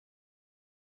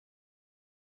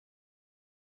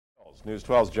News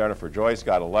 12's Jennifer Joyce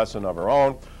got a lesson of her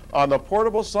own on the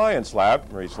portable science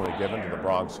lab recently given to the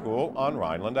Bronx School on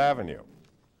Rhineland Avenue.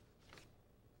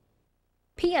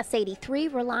 PS 83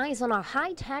 relies on a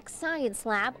high-tech science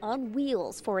lab on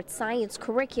wheels for its science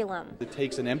curriculum. It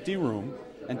takes an empty room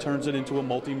and turns it into a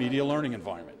multimedia learning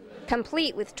environment.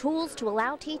 Complete with tools to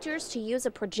allow teachers to use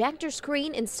a projector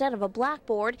screen instead of a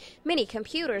blackboard, mini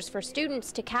computers for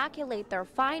students to calculate their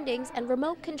findings, and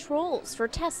remote controls for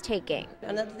test taking.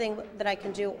 Another thing that I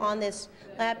can do on this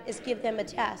lab is give them a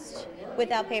test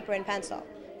without paper and pencil.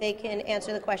 They can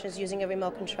answer the questions using a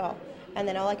remote control. And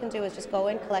then all I can do is just go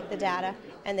in, collect the data,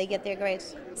 and they get their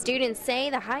grades. Students say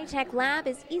the high-tech lab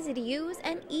is easy to use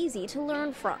and easy to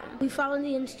learn from. We follow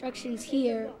the instructions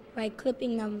here by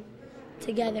clipping them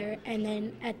together, and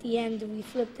then at the end we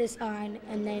flip this on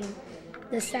and then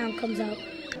the sound comes out.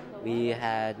 We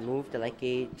had moved the light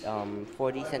gate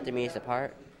 40 centimeters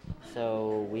apart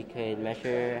so we could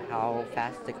measure how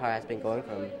fast the car has been going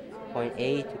from point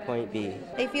A to point B.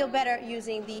 They feel better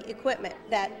using the equipment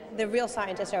that the real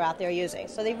scientists are out there using,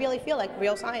 so they really feel like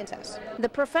real scientists. The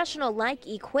professional-like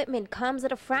equipment comes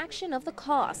at a fraction of the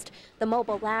cost. The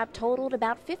mobile lab totaled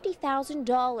about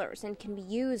 $50,000 and can be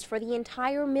used for the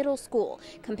entire middle school,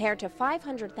 compared to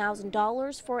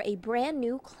 $500,000 for a brand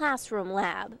new classroom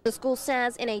lab. The school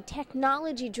says in a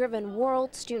technology-driven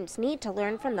world, students need to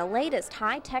learn from the latest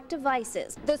high-tech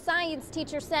devices. The science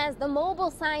teacher says the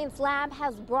mobile science lab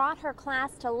has brought her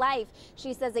class to life.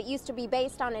 She says it used to be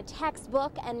based on a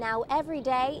textbook and now every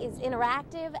day is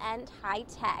interactive and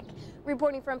high-tech.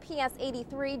 Reporting from PS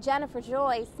 83, Jennifer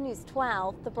Joyce, News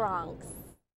 12, the Bronx.